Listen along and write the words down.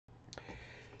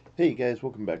Hey guys,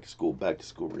 welcome back to school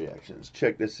reactions.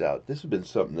 Check this out. This has been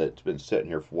something that's been sitting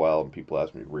here for a while and people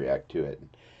asked me to react to it.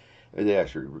 And they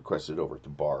actually requested it over at the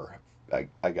bar. I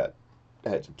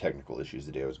had some technical issues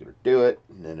the day I was going to do it,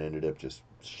 and then ended up just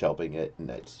shelving it. And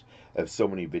I have so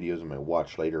many videos on my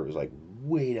watch later. It was like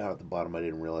way down at the bottom. I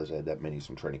didn't realize I had that many,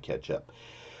 so I'm trying to catch up.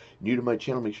 New to my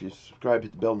channel, make sure you subscribe,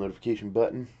 hit the bell notification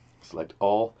button, select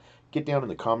all. Get down in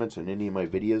the comments on any of my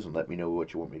videos and let me know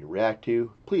what you want me to react to.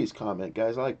 Please comment,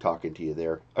 guys. I like talking to you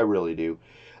there. I really do.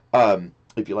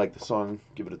 If you like the song,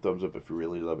 give it a thumbs up. If you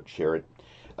really love it, share it.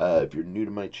 If you're new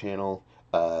to my channel,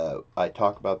 I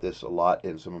talk about this a lot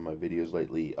in some of my videos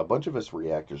lately. A bunch of us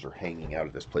reactors are hanging out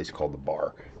at this place called the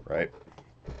Bar, right?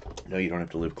 No, you don't have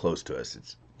to live close to us.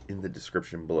 It's in the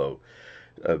description below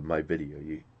of my video.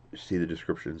 You see the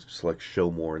descriptions, select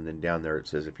show more, and then down there it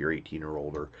says if you're 18 or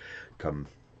older, come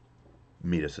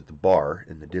meet us at the bar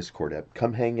in the Discord app.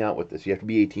 Come hang out with us. You have to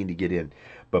be 18 to get in,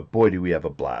 but boy do we have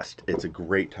a blast. It's a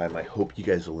great time. I hope you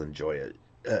guys will enjoy it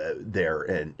there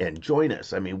and join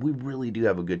us. I mean, we really do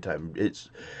have a good time. It's,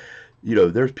 you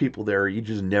know, there's people there, you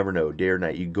just never know, day or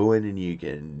night. You go in and you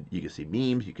can see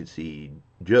memes, you can see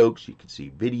jokes, you can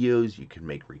see videos, you can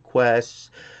make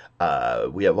requests.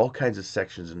 We have all kinds of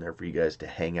sections in there for you guys to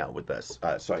hang out with us,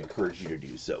 so I encourage you to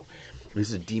do so.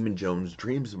 This is Demun Jones,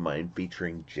 Dreams of Mine,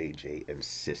 featuring JJ and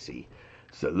Sissy.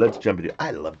 So let's jump into it.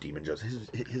 I love Demun Jones.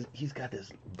 He's got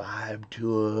this vibe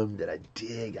to him that I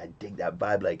dig. I dig that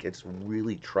vibe. Like, it's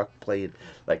really truck playing,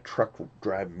 like truck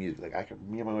driving music. Like,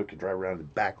 me and my wife could drive around the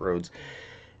back roads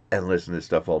and listen to this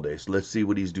stuff all day. So let's see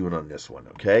what he's doing on this one,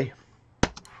 okay?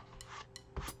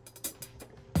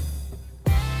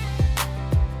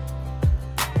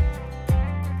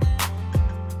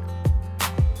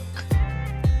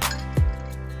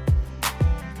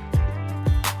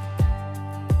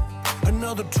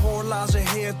 Another tour lies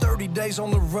ahead, 30 days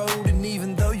on the road. And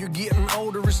even though you're getting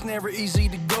older, it's never easy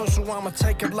to go. So I'ma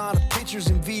take a lot of pictures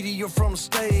and video from the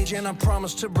stage. And I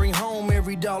promise to bring home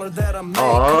every dollar that I make.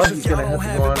 Cause if y'all don't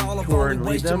have it all, I've only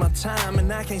wasted my time.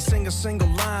 And I can't sing a single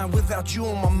line without you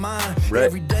on my mind. Right.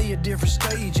 Every day a different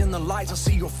stage. In the lights I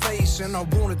see your face. And I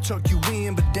wanna tuck you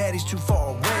in, but daddy's too far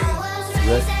away.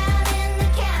 Right.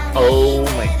 Oh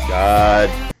my God.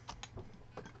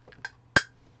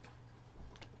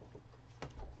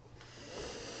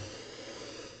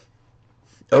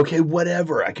 Okay,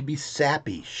 whatever. I could be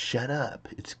sappy. Shut up.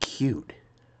 It's cute.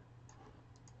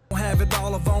 Have it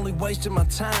all, I've only wasted my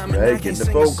time. Right, and I can't the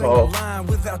sing phone a single call. line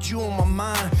without you on my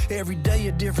mind. Every day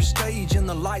a different stage. In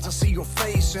the lights I see your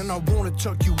face. And I wanna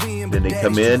tuck you in, but Then they daddy's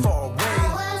come too in. far away.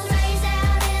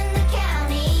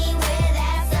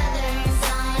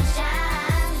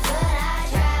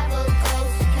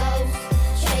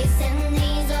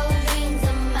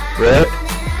 Right?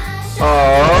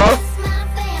 Aww.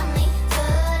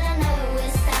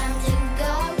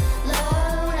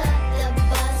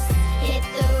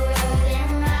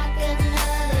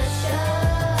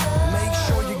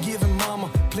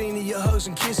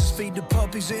 And kisses, feed the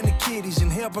puppies and the kitties,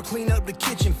 and help her clean up the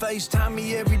kitchen. FaceTime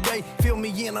me every day, fill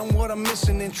me in on what I'm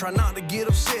missing, and try not to get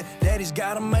upset. Daddy's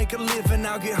gotta make a living.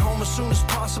 I'll get home as soon as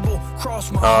possible.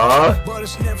 Cross my heart, but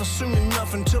it's never soon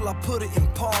enough until I put it in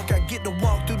park. I get to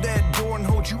walk through that door and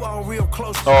hold you all real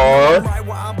close. I'm right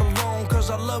where I belong,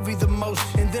 cause I love you the most.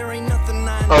 And there ain't nothing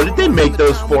I know. Oh, did they make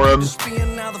those for him?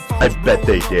 I bet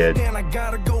they did. And I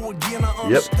gotta go again. I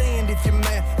understand if you're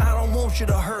mad. I don't want you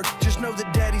to hurt. Just know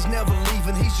that daddy's never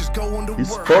leaving. He's just going to work.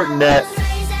 He's supporting that.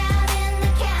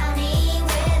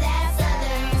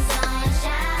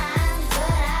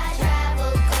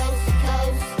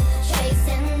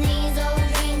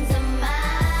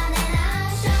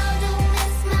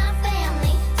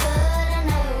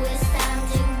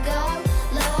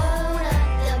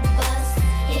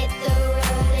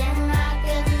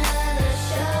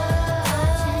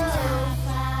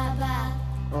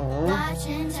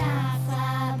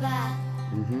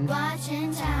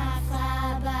 Watching time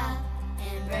fly by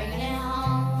and bringing it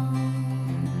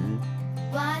home.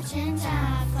 Watching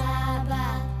time fly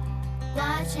by.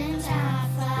 Watching time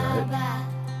fly by.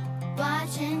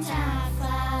 Watching time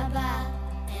fly by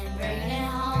and bringing it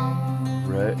home.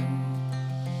 Right.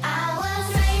 I was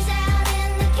raised out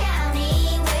in the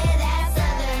county where that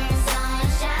southern sun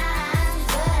shines,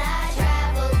 but I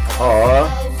traveled coast to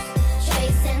coast.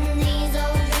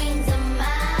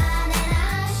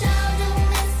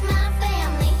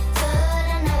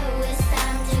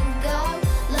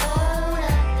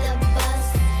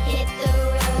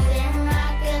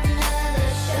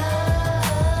 Show.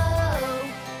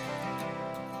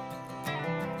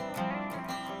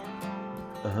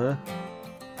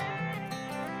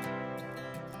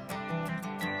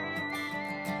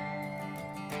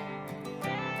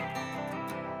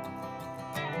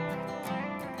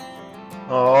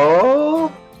 Oh.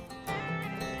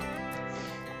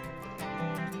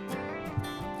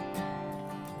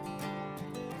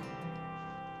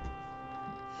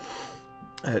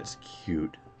 That's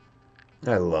cute.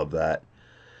 I love that.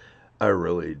 I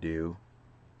really do.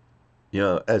 You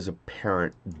know, as a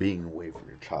parent, being away from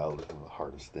your child is one of the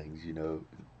hardest things. You know,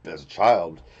 as a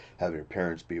child, having your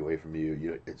parents be away from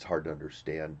you, it's hard to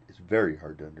understand. It's very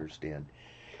hard to understand.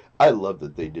 I love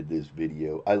that they did this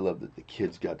video. I love that the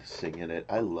kids got to sing in it.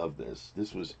 I love this.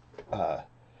 This was,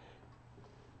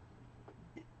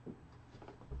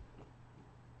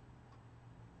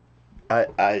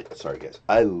 sorry guys.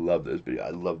 I love this video.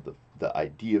 I love the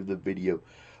idea of the video.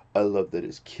 I love that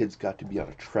his kids got to be on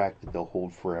a track that they'll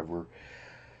hold forever.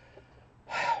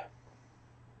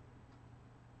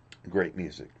 Great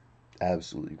music.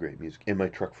 Absolutely great music. In my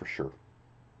truck for sure.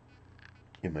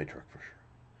 In my truck for sure.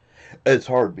 It's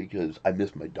hard because I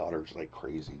miss my daughters like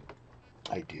crazy.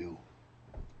 I do.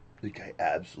 Like, I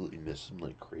absolutely miss them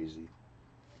like crazy.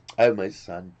 I have my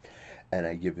son, and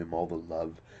I give him all the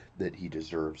love that he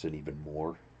deserves and even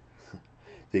more.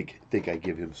 Think I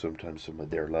give him sometimes some of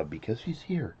their love because he's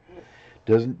here.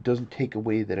 Doesn't take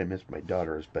away that I miss my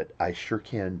daughters, but I sure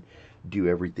can do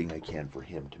everything I can for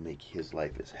him to make his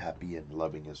life as happy and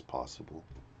loving as possible.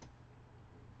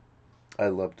 I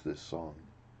loved this song.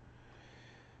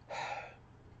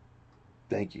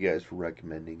 Thank you guys for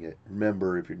recommending it.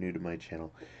 Remember, if you're new to my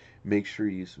channel, make sure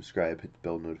you subscribe, hit the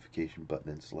bell notification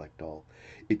button, and select all.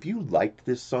 If you liked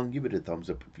this song, give it a thumbs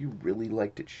up. If you really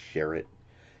liked it, share it.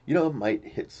 You know, it might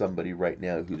hit somebody right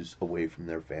now who's away from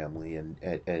their family and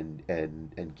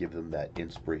give them that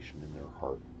inspiration in their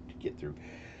heart to get through.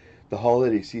 The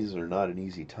holiday season are not an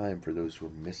easy time for those who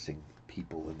are missing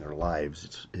people in their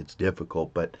lives. It's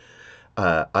difficult, but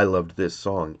I loved this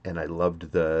song, and I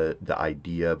loved the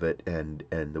idea of it and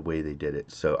the way they did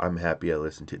it. So I'm happy I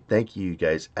listened to it. Thank you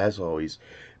guys. As always,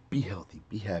 be healthy,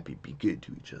 be happy, be good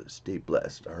to each other. Stay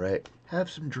blessed, all right?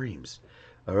 Have some dreams.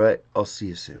 All right, I'll see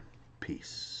you soon.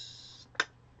 Peace.